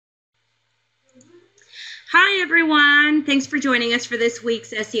Hi, everyone. Thanks for joining us for this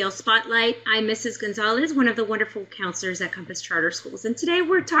week's SEL Spotlight. I'm Mrs. Gonzalez, one of the wonderful counselors at Compass Charter Schools, and today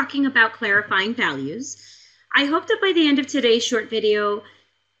we're talking about clarifying values. I hope that by the end of today's short video,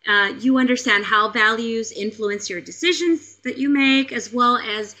 you understand how values influence your decisions that you make, as well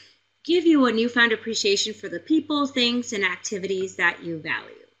as give you a newfound appreciation for the people, things, and activities that you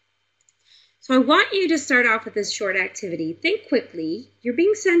value. So I want you to start off with this short activity. Think quickly. You're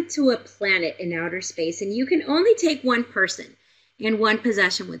being sent to a planet in outer space, and you can only take one person and one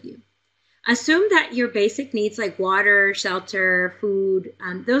possession with you. Assume that your basic needs like water, shelter, food,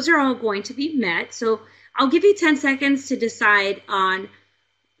 those are all going to be met. So I'll give you 10 seconds to decide on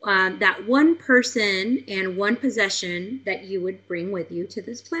that one person and one possession that you would bring with you to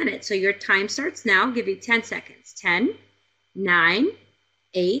this planet. So your time starts now. I'll give you 10 seconds. 10, 9,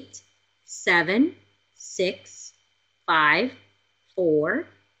 8, 7, 6, 5, 4,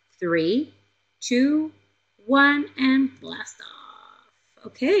 3, 2, 1, and blast off.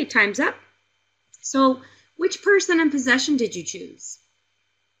 Okay, time's up. So which person and possession did you choose?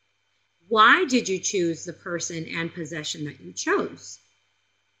 Why did you choose the person and possession that you chose?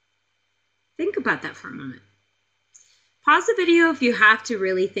 Think about that for a moment. Pause the video if you have to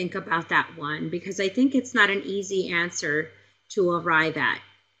really think about that one, because I think it's not an easy answer to arrive at.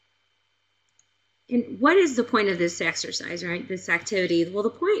 And what is the point of this exercise, right? This activity? Well, the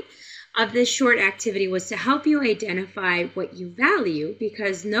point of this short activity was to help you identify what you value,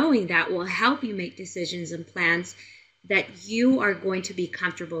 because knowing that will help you make decisions and plans that you are going to be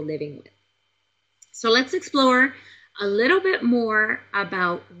comfortable living with. So let's explore a little bit more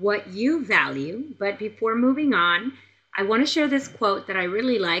about what you value. But before moving on, I want to share this quote that I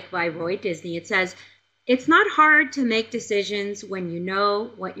really like by Roy Disney. It says, "It's not hard to make decisions when you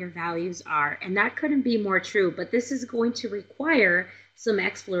know what your values are." And that couldn't be more true, but this is going to require some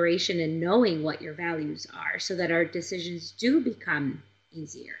exploration in knowing what your values are so that our decisions do become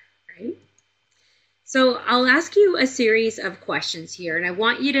easier, right? So I'll ask you a series of questions here, and I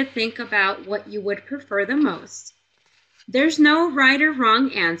want you to think about what you would prefer the most. There's no right or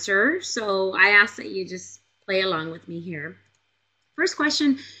wrong answer, so I ask that you just play along with me here. First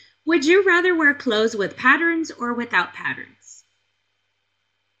question, would you rather wear clothes with patterns or without patterns?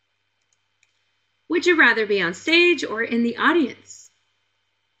 Would you rather be on stage or in the audience?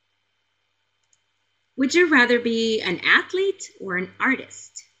 Would you rather be an athlete or an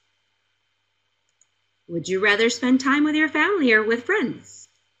artist? Would you rather spend time with your family or with friends?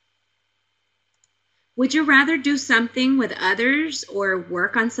 Would you rather do something with others or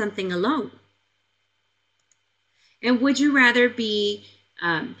work on something alone? And would you rather be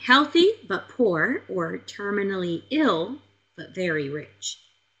healthy but poor, or terminally ill but very rich?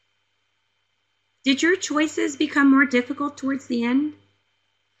 Did your choices become more difficult towards the end?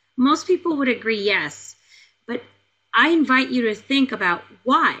 Most people would agree yes, but I invite you to think about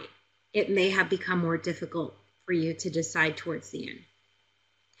why it may have become more difficult for you to decide towards the end.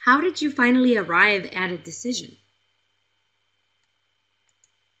 How did you finally arrive at a decision?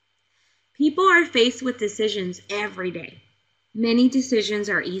 People are faced with decisions every day. Many decisions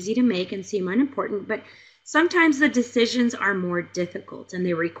are easy to make and seem unimportant, but sometimes the decisions are more difficult and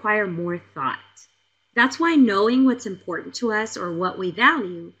they require more thought. That's why knowing what's important to us or what we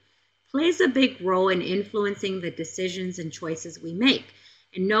value plays a big role in influencing the decisions and choices we make.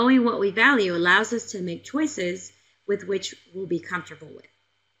 And knowing what we value allows us to make choices with which we'll be comfortable with.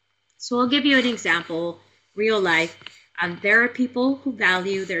 So I'll give you an example, real life. There are people who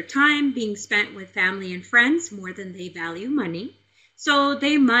value their time being spent with family and friends more than they value money. So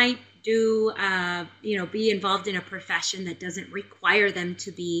they might be involved in a profession that doesn't require them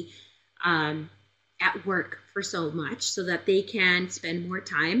to be at work for so much, so that they can spend more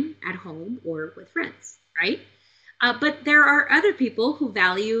time at home or with friends, right? But there are other people who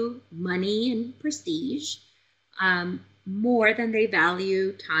value money and prestige more than they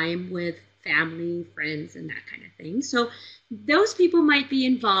value time with family, friends, and that kind of thing. So those people might be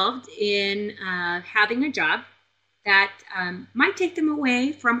involved in having a job that might take them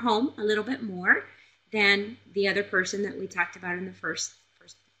away from home a little bit more than the other person that we talked about in the first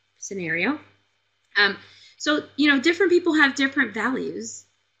scenario. So different people have different values.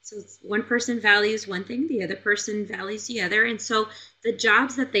 So one person values one thing, the other person values the other. And so the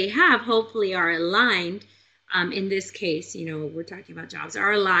jobs that they have hopefully are aligned. In this case, we're talking about jobs,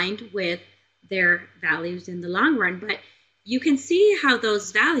 are aligned with their values in the long run. But you can see how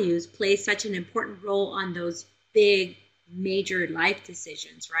those values play such an important role on those big, major life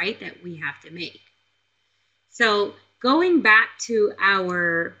decisions, right, that we have to make. So going back to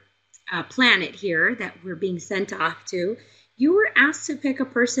our planet here that we're being sent off to, you were asked to pick a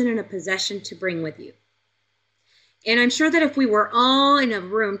person and a possession to bring with you. And I'm sure that if we were all in a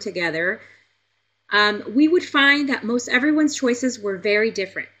room together, we would find that most everyone's choices were very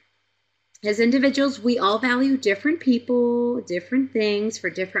different. As individuals, we all value different people, different things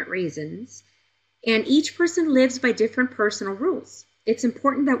for different reasons, and each person lives by different personal rules. It's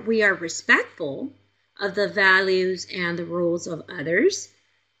important that we are respectful of the values and the rules of others.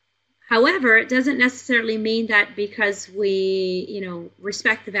 However, it doesn't necessarily mean that because we,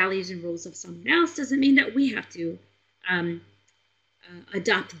 respect the values and rules of someone else, doesn't mean that we have to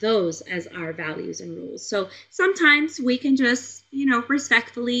adopt those as our values and rules. So sometimes we can just,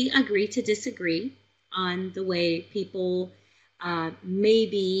 respectfully agree to disagree on the way people may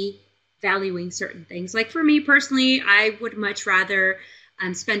be valuing certain things. Like for me personally, I would much rather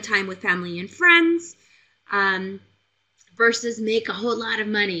spend time with family and friends versus make a whole lot of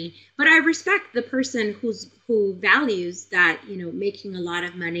money. But I respect the person who values that, making a lot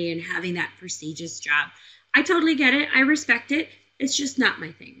of money and having that prestigious job. I totally get it. I respect it. It's just not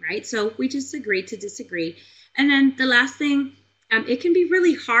my thing, right? So we just agree to disagree. And then the last thing, it can be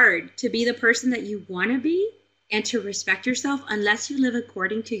really hard to be the person that you want to be and to respect yourself unless you live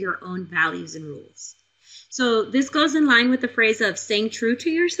according to your own values and rules. So this goes in line with the phrase of staying true to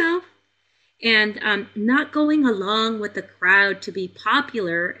yourself and not going along with the crowd to be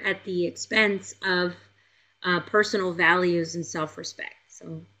popular at the expense of personal values and self-respect.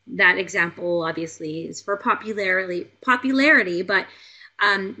 So that example obviously is for popularity, but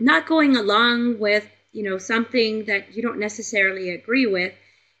not going along with something that you don't necessarily agree with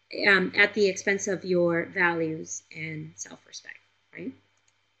at the expense of your values and self-respect, right?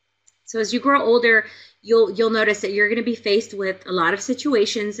 So as you grow older, you'll notice that you're going to be faced with a lot of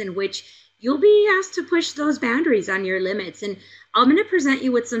situations in which you'll be asked to push those boundaries on your limits. And I'm going to present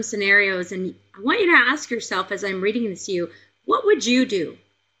you with some scenarios, and I want you to ask yourself as I'm reading this to you, what would you do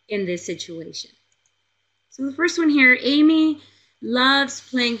in this situation? So the first one here, Amy loves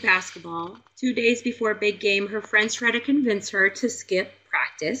playing basketball. 2 days before a big game, her friends try to convince her to skip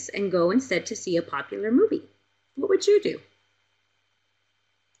practice and go instead to see a popular movie. What would you do?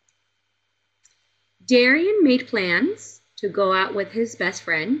 Darian made plans to go out with his best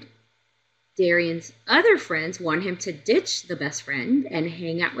friend. Darian's other friends want him to ditch the best friend and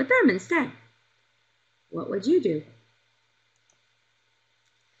hang out with them instead. What would you do?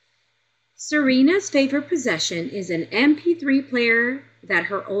 Serena's favorite possession is an MP3 player that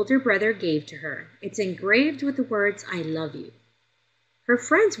her older brother gave to her. It's engraved with the words, "I love you." Her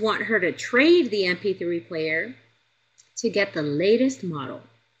friends want her to trade the MP3 player to get the latest model.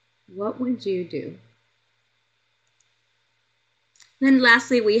 What would you do? Then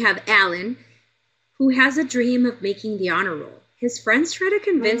lastly, we have Alan, who has a dream of making the honor roll. His friends try to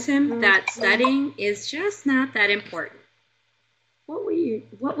convince him that studying is just not that important.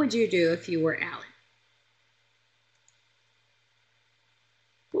 What would you do if you were Alan?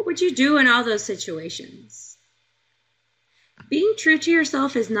 What would you do in all those situations? Being true to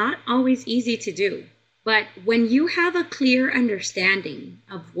yourself is not always easy to do, but when you have a clear understanding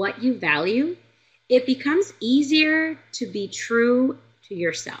of what you value, it becomes easier to be true to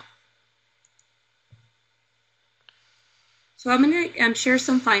yourself. So I'm going to share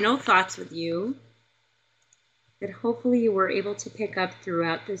some final thoughts with you that hopefully you were able to pick up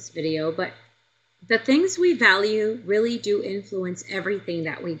throughout this video. But the things we value really do influence everything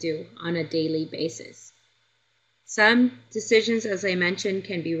that we do on a daily basis. Some decisions, as I mentioned,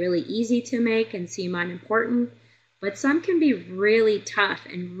 can be really easy to make and seem unimportant, but some can be really tough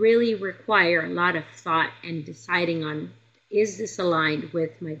and really require a lot of thought and deciding on, is this aligned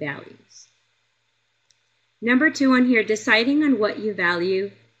with my values? Number 2 on here, deciding on what you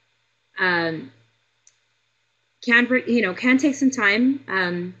value can take some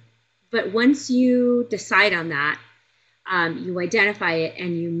time, but once you decide on that, you identify it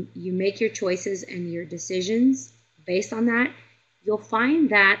and you make your choices and your decisions based on that, you'll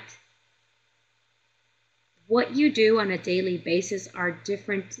find that what you do on a daily basis are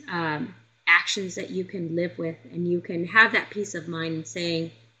different actions that you can live with, and you can have that peace of mind in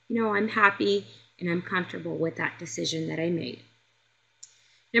saying, I'm happy and I'm comfortable with that decision that I made.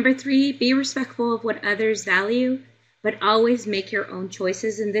 Number 3, be respectful of what others value, but always make your own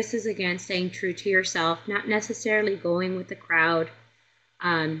choices. And this is, again, staying true to yourself, not necessarily going with the crowd,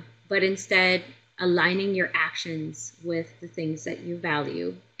 but instead aligning your actions with the things that you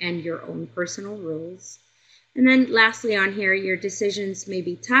value and your own personal rules. And then lastly on here, your decisions may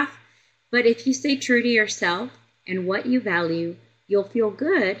be tough, but if you stay true to yourself and what you value, you'll feel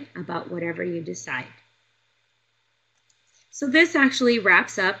good about whatever you decide. So this actually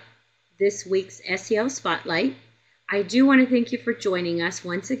wraps up this week's SEO Spotlight. I do want to thank you for joining us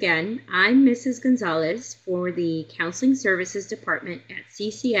once again. I'm Mrs. Gonzalez for the Counseling Services Department at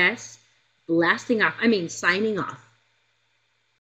CCS, signing off.